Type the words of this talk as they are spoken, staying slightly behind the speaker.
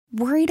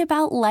Worried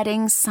about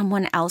letting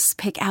someone else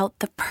pick out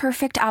the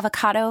perfect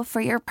avocado for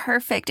your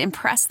perfect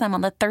impress them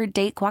on the third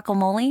date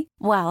guacamole?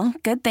 Well,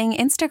 good thing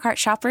Instacart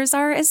shoppers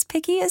are as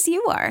picky as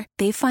you are.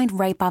 They find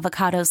ripe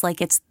avocados like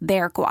it's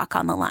their guac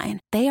on the line.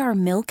 They are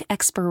milk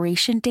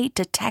expiration date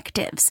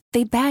detectives.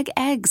 They bag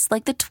eggs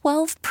like the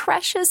 12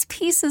 precious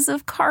pieces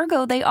of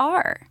cargo they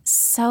are.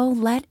 So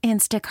let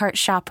Instacart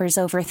shoppers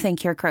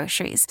overthink your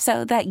groceries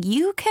so that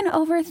you can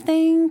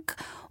overthink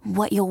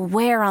what you'll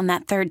wear on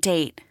that third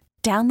date.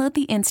 Download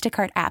the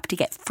Instacart app to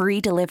get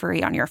free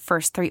delivery on your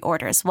first 3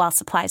 orders while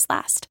supplies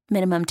last.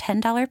 Minimum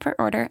 $10 per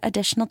order.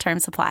 Additional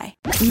terms apply.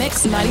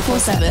 Mix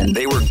 94.7.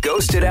 They were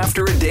ghosted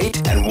after a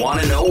date and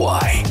want to know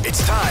why.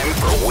 It's time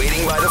for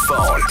Waiting by the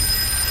Phone.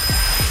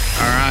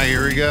 All right,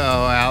 here we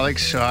go.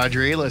 Alex,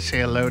 Audrey, let's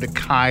say hello to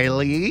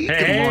Kylie.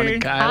 Hey. Good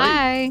morning, Kylie.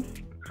 Hi.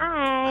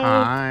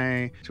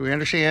 Hi. So we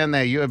understand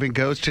that you have been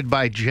ghosted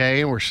by Jay,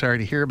 and we're sorry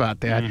to hear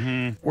about that.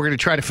 Mm-hmm. We're going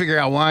to try to figure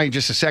out why in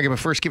just a second, but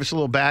first give us a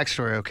little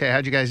backstory, okay?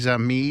 How'd you guys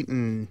meet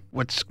and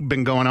what's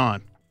been going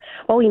on?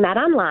 Well, we met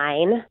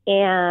online,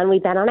 and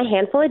we've been on a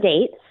handful of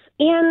dates,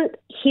 and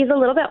he's a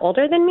little bit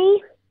older than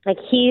me. Like,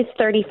 he's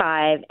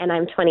 35, and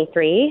I'm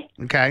 23,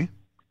 Okay.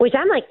 which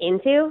I'm, like,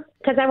 into,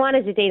 because I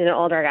wanted to date an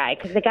older guy,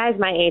 because the guys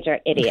my age are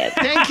idiots.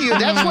 Thank you.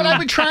 That's what I've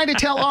been trying to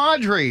tell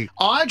Audrey.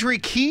 Audrey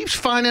keeps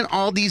finding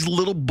all these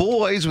little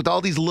boys with all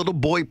these little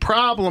boy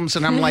problems.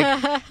 And I'm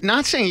like,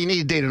 not saying you need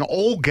to date an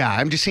old guy.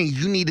 I'm just saying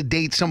you need to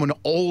date someone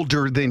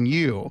older than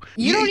you.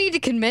 You don't need to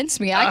convince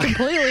me. I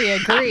completely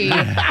agree.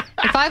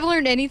 If I've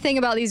learned anything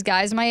about these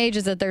guys my age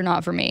is that they're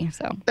not for me.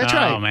 So That's Oh,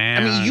 right.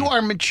 man. I mean, you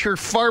are mature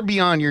far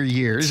beyond your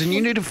years, and you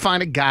need to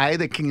find a guy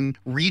that can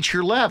reach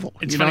your level.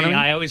 It's You know funny, what I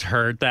mean? I always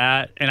heard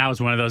that, and I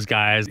was one of those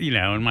guys, you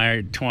know, in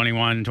my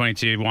 21,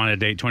 22, wanted to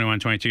date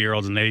 21,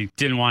 22-year-olds, and they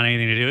didn't want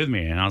anything to do with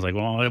me. And I was like,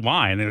 well,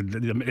 why? And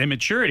the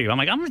immaturity. I'm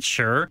like, I'm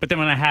mature. But then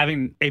when I'm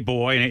having a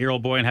boy, an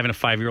 8-year-old boy, and having a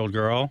 5-year-old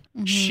girl,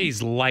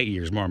 she's light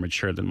years more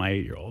mature than my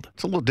 8-year-old.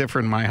 It's a little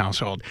different in my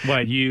household.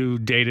 What, you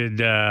dated...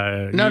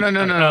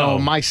 No.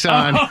 My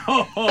son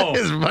Oh.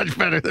 is much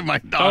better than my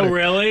daughter. Oh,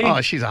 really?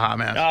 Oh, she's a hot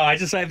mess.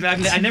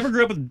 I never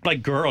grew up with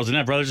like girls. I didn't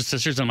have brothers and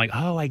sisters. I'm like,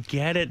 oh, I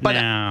get it But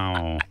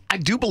now. I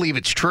do believe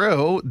it's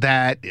true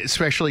that,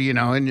 especially, you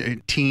know,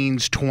 in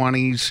teens,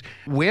 20s,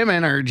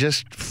 women are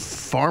just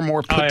far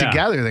more put yeah.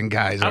 together than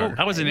guys are.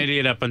 I was an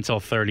idiot up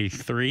until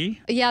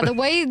 33. yeah, the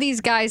way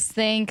these guys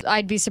think,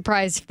 I'd be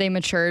surprised if they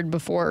matured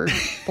before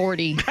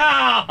 40.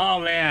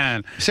 Oh,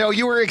 man. So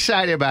you were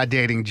excited about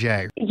dating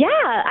Jay. Yeah,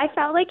 I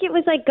felt like it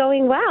was, like,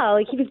 going well.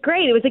 Like, he was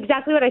great. It was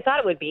exactly what I thought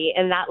it would be,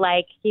 and that,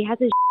 like, he has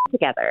his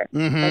together.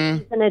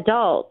 Like, he's an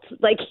adult.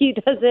 Like, he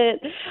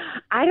doesn't...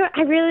 I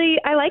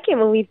like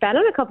him, and we've been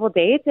on a couple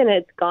dates, and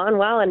it's gone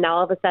well, and now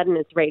all of a sudden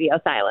it's radio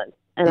silence,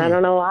 and I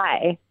don't know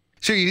why.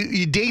 So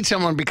you date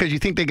someone because you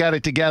think they got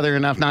it together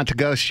enough not to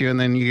ghost you, and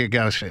then you get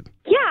ghosted.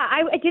 Yeah,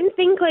 I didn't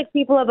think, like,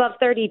 people above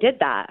 30 did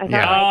that. I thought,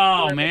 Yeah. like, Oh,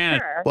 more man.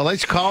 mature. Well,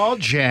 let's call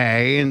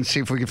Jay and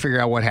see if we can figure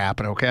out what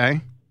happened,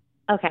 okay?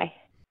 Okay.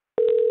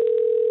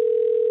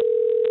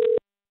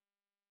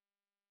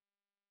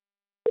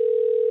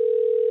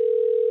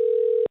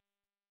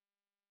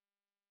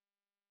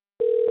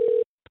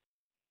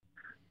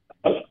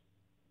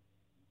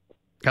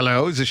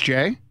 Hello, is this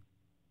Jay?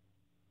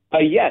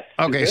 Yes.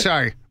 Okay,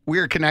 sorry.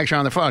 Weird connection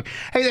on the phone.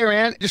 Hey there,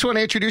 man. Just want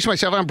to introduce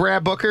myself. I'm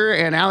Brad Booker,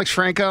 and Alex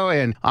Franco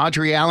and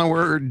Audrey Allen.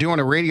 We're doing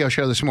a radio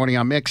show this morning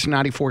on Mix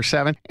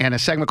 94.7 and a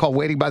segment called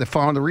Waiting by the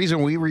Phone. The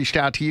reason we reached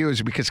out to you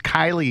is because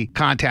Kylie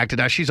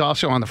contacted us. She's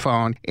also on the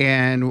phone,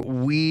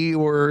 and we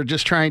were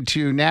just trying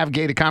to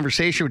navigate a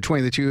conversation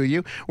between the two of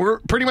you. We're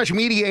pretty much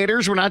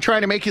mediators. We're not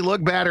trying to make you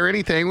look bad or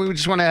anything. We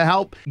just want to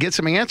help get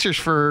some answers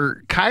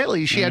for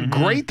Kylie. She had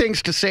great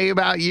things to say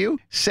about you,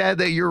 said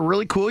that you're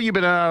really cool. You've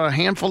been on a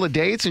handful of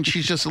dates, and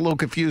she's just a little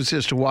confused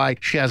as to why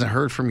she hasn't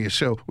heard from you.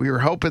 So we were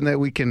hoping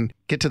that we can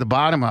get to the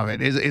bottom of it.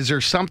 Is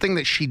there something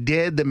that she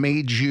did that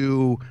made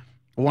you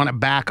want to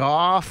back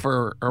off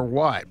or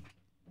what?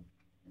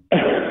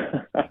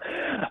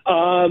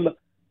 I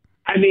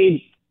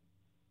mean,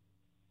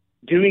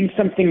 doing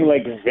something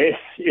like this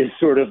is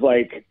sort of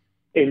like,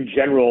 in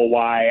general,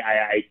 why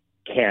I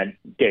can't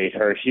date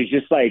her. She's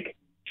just like,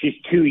 she's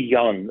too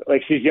young.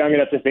 Like, she's young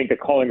enough to think that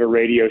calling a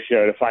radio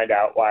show to find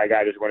out why a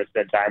guy doesn't want to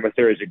spend time with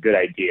her is a good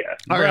idea.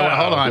 All right, well,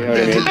 hold on. You know what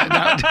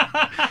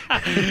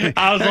I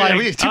I was like, I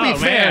mean, to be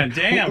fair, man,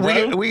 damn,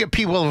 bro. we get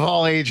people of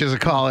all ages to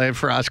call in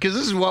for us because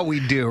this is what we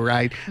do,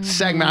 right?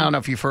 Segment, I don't know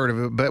if you've heard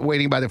of it, but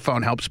Waiting by the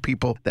Phone helps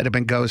people that have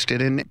been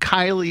ghosted. And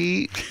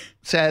Kylie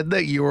said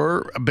that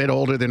you're a bit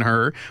older than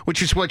her,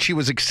 which is what she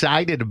was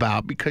excited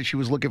about because she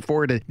was looking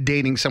forward to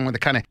dating someone that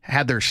kind of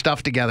had their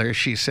stuff together, as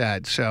she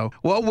said. So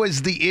what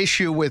was the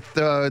issue with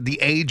the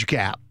age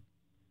gap?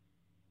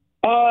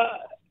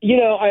 You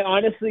know, I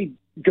honestly,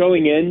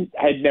 going in,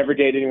 had never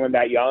dated anyone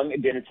that young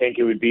and didn't think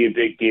it would be a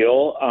big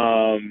deal.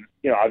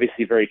 You know,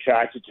 obviously very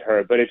attracted to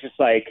her, but it's just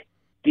like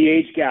the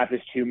age gap is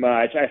too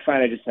much. I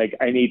find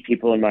I need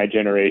people in my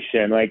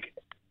generation. Like,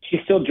 she's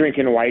still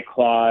drinking White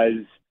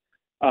Claws.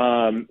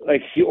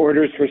 Like she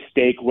orders her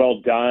steak well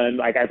done.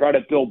 Like I brought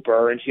up Bill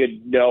Burr and she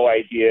had no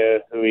idea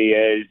who he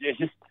is. It's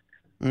just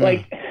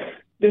like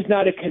there's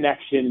not a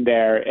connection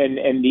there,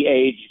 and the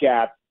age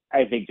gap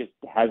I think just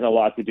has a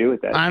lot to do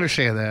with it. I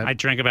understand that. I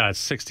drank about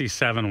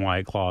 67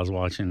 White Claws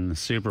watching the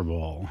Super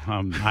Bowl.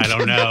 I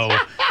don't know.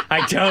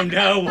 I don't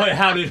know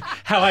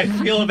how I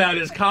feel about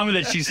his comment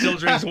that she still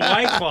drinks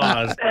White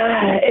Claws.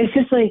 It's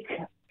just like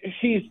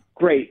she's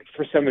great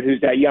for someone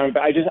who's that young,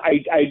 but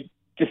I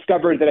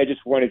discovered that I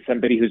just wanted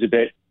somebody who's a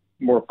bit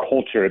more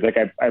cultured. Like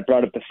I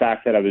brought up the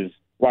fact that I was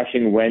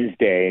watching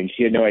Wednesday and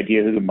she had no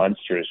idea who the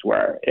Munsters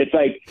were. It's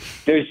like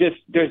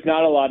there's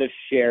not a lot of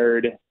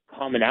shared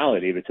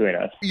commonality between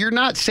us. You're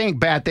not saying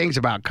bad things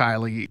about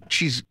Kylie.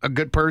 She's a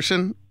good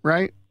person,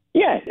 right?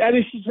 Yeah, I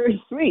mean she's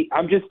very sweet.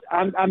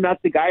 I'm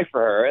not the guy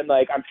for her, and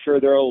like I'm sure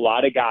there are a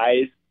lot of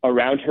guys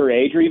around her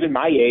age or even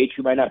my age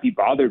who might not be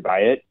bothered by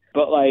it.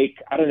 But like,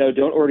 I don't know,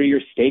 don't order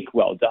your steak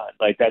well done.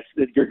 Like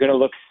you're going to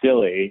look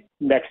silly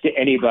next to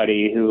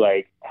anybody who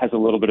like has a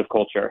little bit of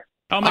culture.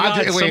 Oh my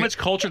God, so much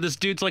culture. This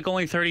dude's like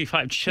only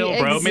 35. Chill,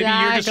 bro. Exactly.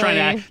 Maybe you're just trying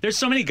to act. There's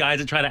so many guys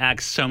that try to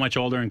act so much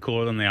older and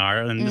cooler than they are.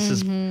 And this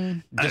is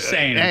just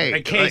saying.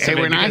 Hey,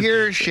 we're not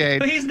here shade.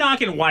 But he's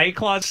knocking White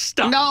Claws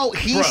stuff. No,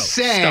 he's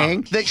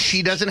saying that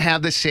she doesn't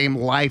have the same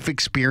life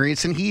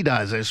experience and he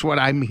does. Is what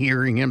I'm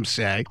hearing him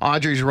say.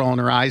 Audrey's rolling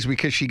her eyes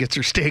because she gets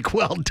her steak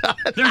well done.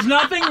 There's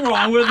nothing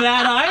wrong with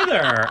that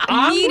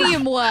either.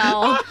 Medium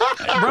well.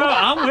 Bro,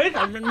 I'm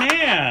with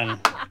man.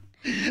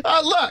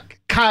 Look,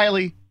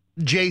 Kylie.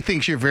 Jay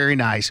thinks you're very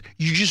nice.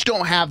 You just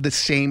don't have the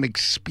same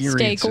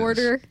experiences. Steak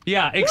order.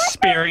 Yeah,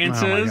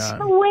 experiences. Oh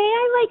the way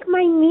I like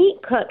my meat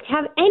cooked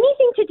have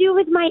anything to do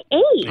with my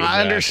age.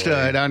 I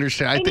understood. I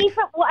need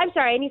I'm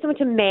sorry. I need someone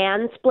to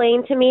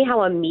mansplain to me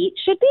how a meat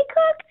should be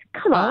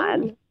cooked. Come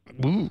on.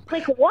 Ooh.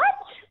 Like what?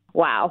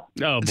 Wow.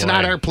 Oh, It's boy.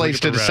 not our place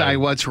to Look at the decide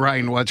road. what's right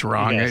and what's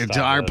wrong. Yeah, It's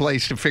stop our this.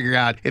 place to figure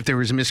out if there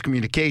was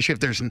miscommunication, if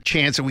there's a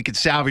chance that we could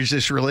salvage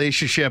this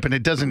relationship, and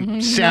it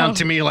doesn't sound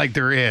to me like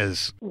there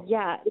is.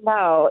 Yeah,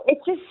 no. It's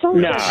just so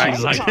No.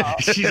 She's like,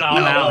 she's all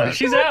out.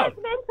 She's out.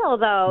 mental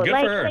though. Good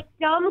for her. Like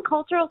dumb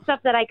cultural stuff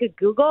that I could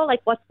Google.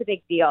 Like, what's the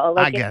big deal?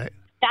 Like, I get it.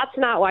 That's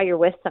not why you're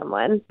with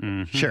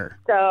someone. Sure.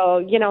 So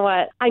you know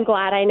what? I'm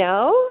glad I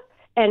know.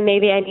 And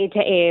maybe I need to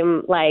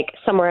aim like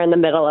somewhere in the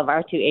middle of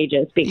our two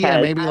ages because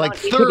Yeah, maybe I like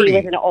don't need 30. to be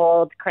with an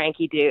old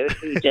cranky dude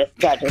who just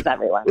judges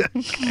everyone.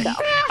 So.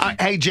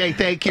 Hey, Jay,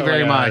 thank you Oh,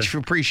 very my God. much. We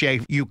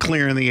appreciate you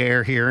clearing the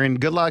air here,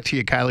 and good luck to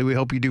you, Kylie. We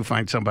hope you do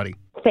find somebody.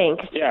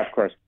 Thanks. Yeah, of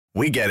course.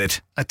 We get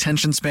it.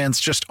 Attention spans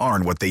just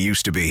aren't what they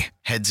used to be.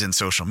 Heads in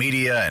social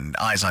media and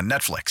eyes on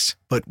Netflix.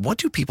 But what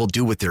do people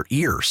do with their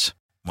ears?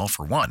 Well,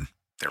 for one,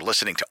 they're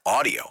listening to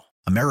audio.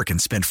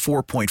 Americans spend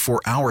 4.4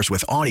 hours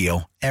with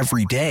audio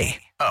every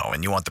day. Oh,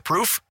 and you want the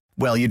proof?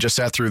 Well, you just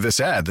sat through this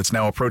ad that's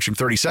now approaching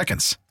 30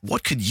 seconds.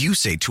 What could you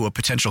say to a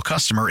potential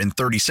customer in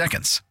 30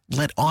 seconds?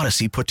 Let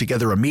Odyssey put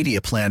together a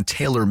media plan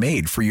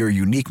tailor-made for your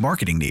unique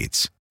marketing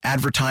needs.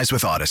 Advertise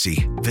with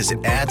Odyssey.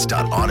 Visit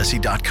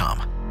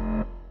ads.odyssey.com.